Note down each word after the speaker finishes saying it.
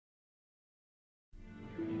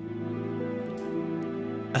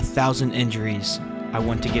1,000 injuries I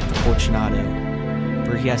want to give to Fortunato,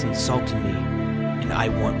 for he has insulted me, and I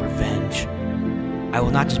want revenge. I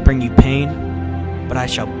will not just bring you pain, but I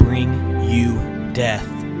shall bring you death.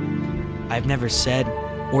 I have never said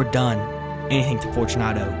or done anything to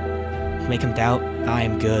Fortunato to make him doubt I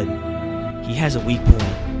am good. He has a weak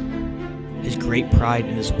point, his great pride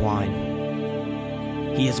in his wine.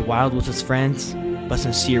 He is wild with his friends, but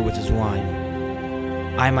sincere with his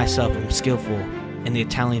wine. I myself am skillful in the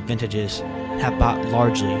Italian vintages and have bought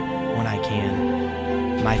largely when I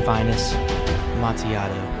can. My finest,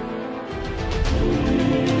 Amontillado.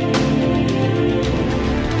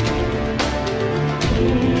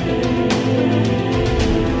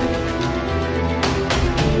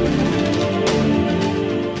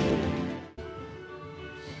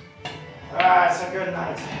 Alright, it's a good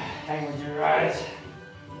night. Hang with you, right?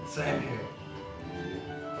 Same here.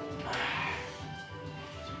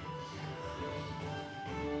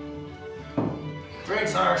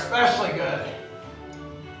 Drinks are especially good.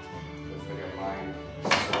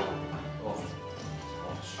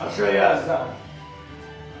 I'm sure he has done.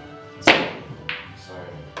 Sorry.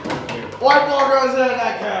 White ball goes in,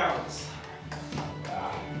 that counts.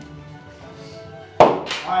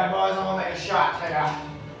 Alright, boys, I'm gonna make a shot here.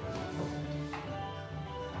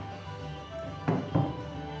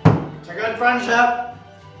 It's a good friendship.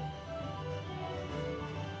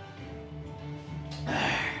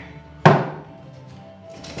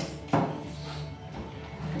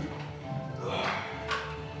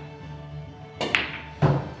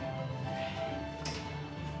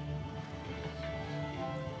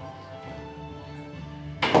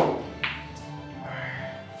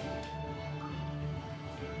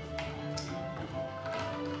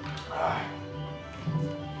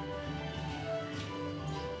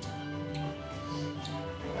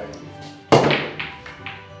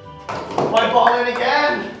 White ball in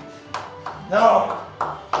again? No.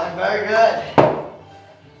 I'm very good.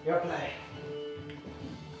 Your play.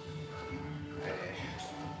 Ready.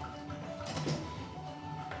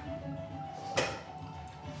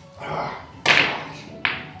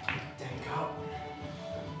 Dang cup.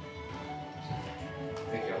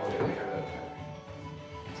 Thank you. I'll really have that.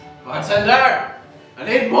 Bartender! I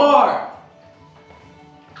need more!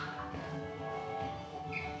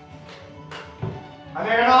 I'm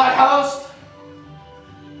here tonight, host.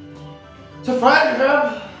 To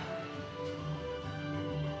friendship.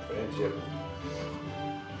 Friendship.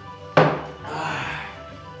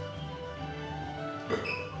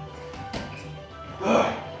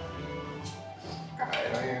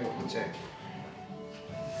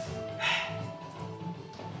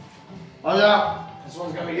 Oh yeah, this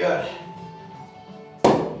one's gonna be good.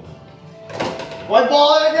 White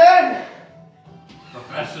ball in again?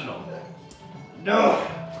 Professional. No,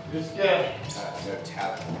 just good. No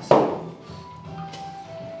talent.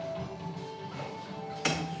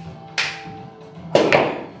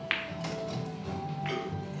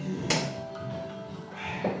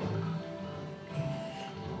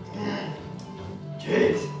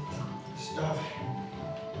 Jeez, stuff.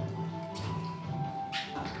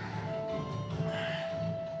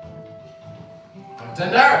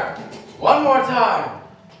 Contender, one more time.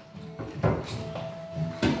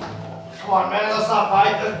 Come on, man, let's not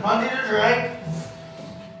fight. There's plenty to drink.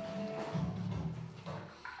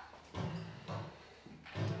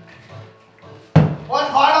 One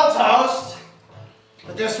final toast,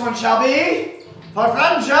 but this one shall be for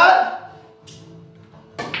friendship.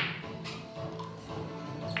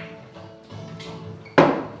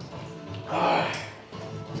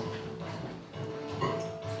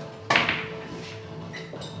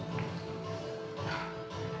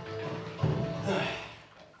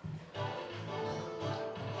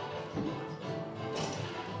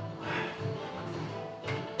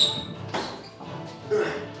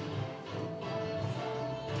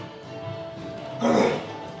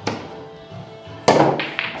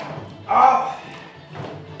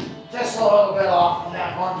 Just a little bit off on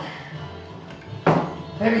that one.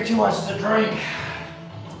 Maybe too much to drink.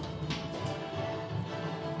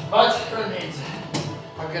 But who needs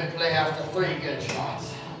a good play after 3 good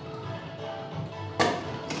shots?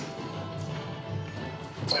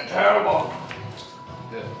 They're terrible.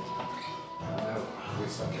 Yeah. I know. At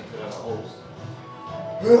least I kept it out of holes.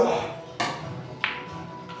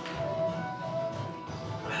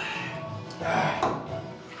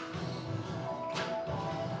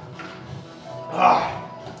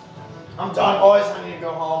 I'm done, boys. I need to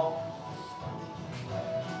go home.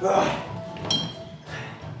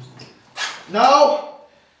 No,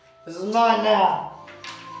 this is mine now.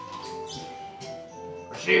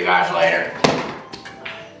 I'll see you guys later.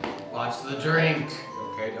 Watch the drink.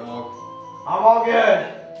 Okay. okay, dog? I'm all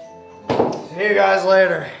good. See you guys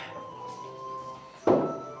later. Sure.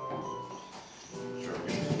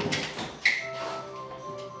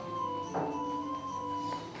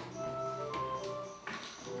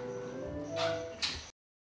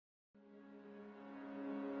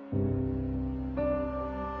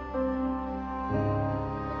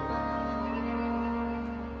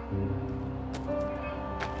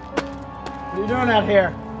 What are you doing out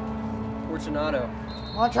here? Fortunato,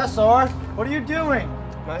 Montresor, what are you doing?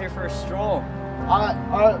 I'm out here for a stroll.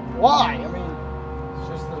 Why? I mean, it's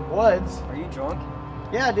just the woods. Are you drunk?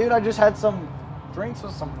 Yeah, dude, I just had some drinks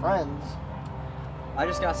with some friends. I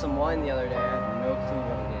just got some wine the other day. I have no clue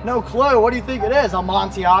what it is. No clue. What do you think it is?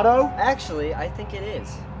 Amontillado? Actually, I think it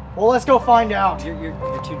is. Well, let's go find out. You're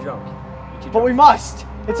too drunk. You're too But we must.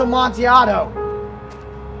 It's Amontillado.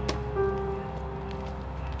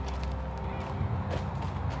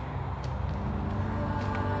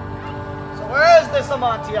 So where is this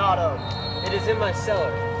Amontillado? It is in my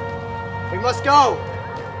cellar. We must go.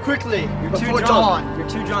 Quickly. You're before too drunk. dawn. You're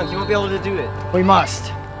too drunk. You won't be able to do it. We must.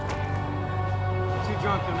 You're too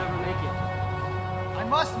drunk. You'll never make it. I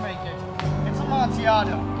must make it. It's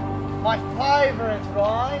Amontillado. My favorite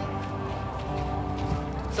wine.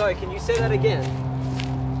 Sorry, can you say that again?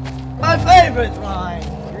 My favorite wine.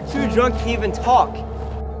 You're too drunk to even talk.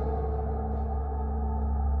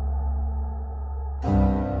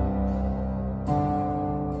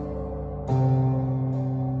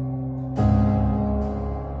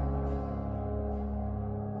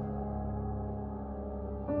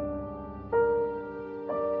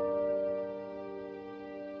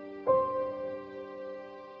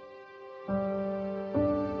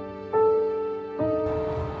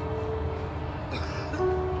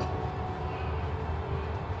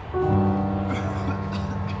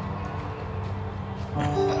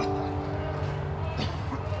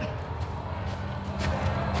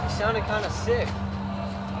 You sounded kind of sick.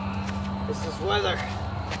 This is weather.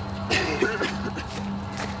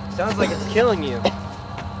 Sounds like it's killing you.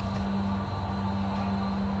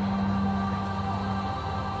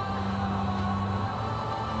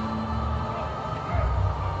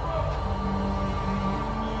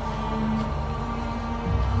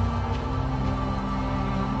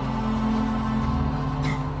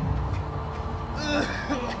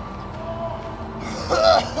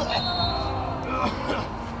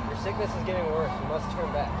 Your sickness is getting worse. We must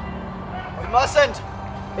turn back. We mustn't.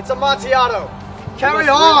 It's Amontillado. Carry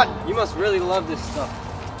You must on. You must really love this stuff.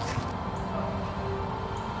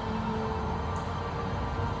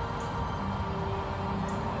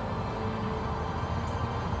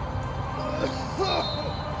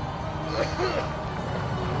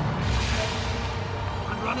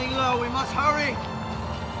 I'm running low. We must hurry.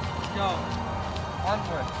 Let's go.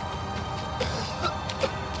 Onward.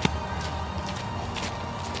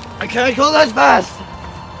 I can't go that fast.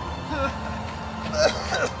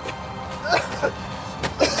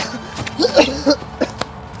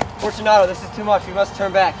 Fortunato, this is too much. We must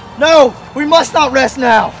turn back. No, we must not rest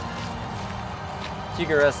now. You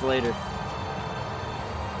can rest later.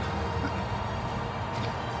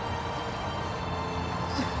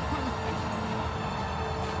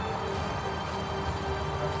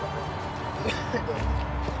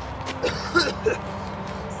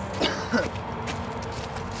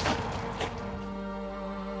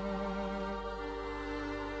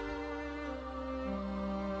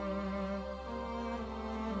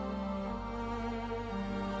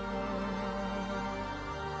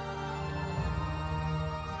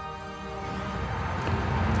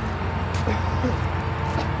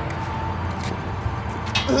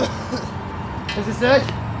 Is this it?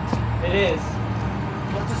 It is.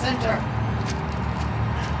 What's the center?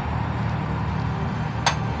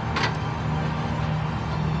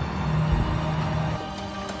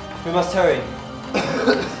 We must hurry.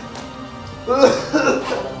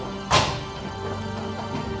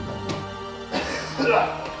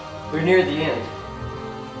 We're near the end.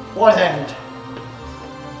 What end?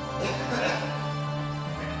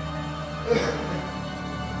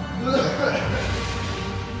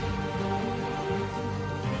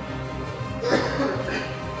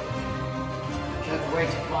 Can't wait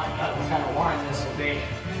to find out what kind of wine this will be.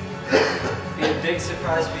 Be a big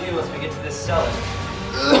surprise for you once we get to this cellar.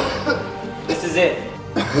 This is it.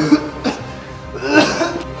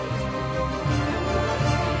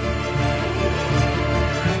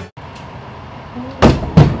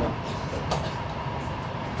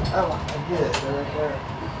 Oh, I get it. They're right there.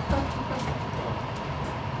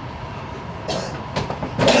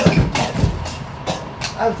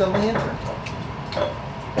 Oh, the lantern.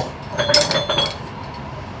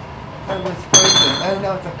 I was supposed to I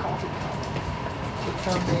know it's a coffee cup. It's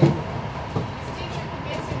something.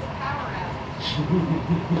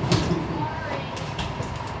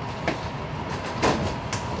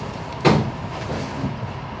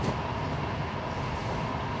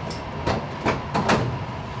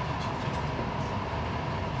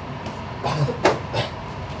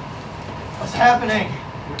 What's happening?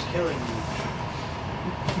 We're killing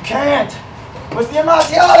you. You can't! Where's the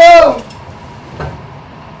Amontillado?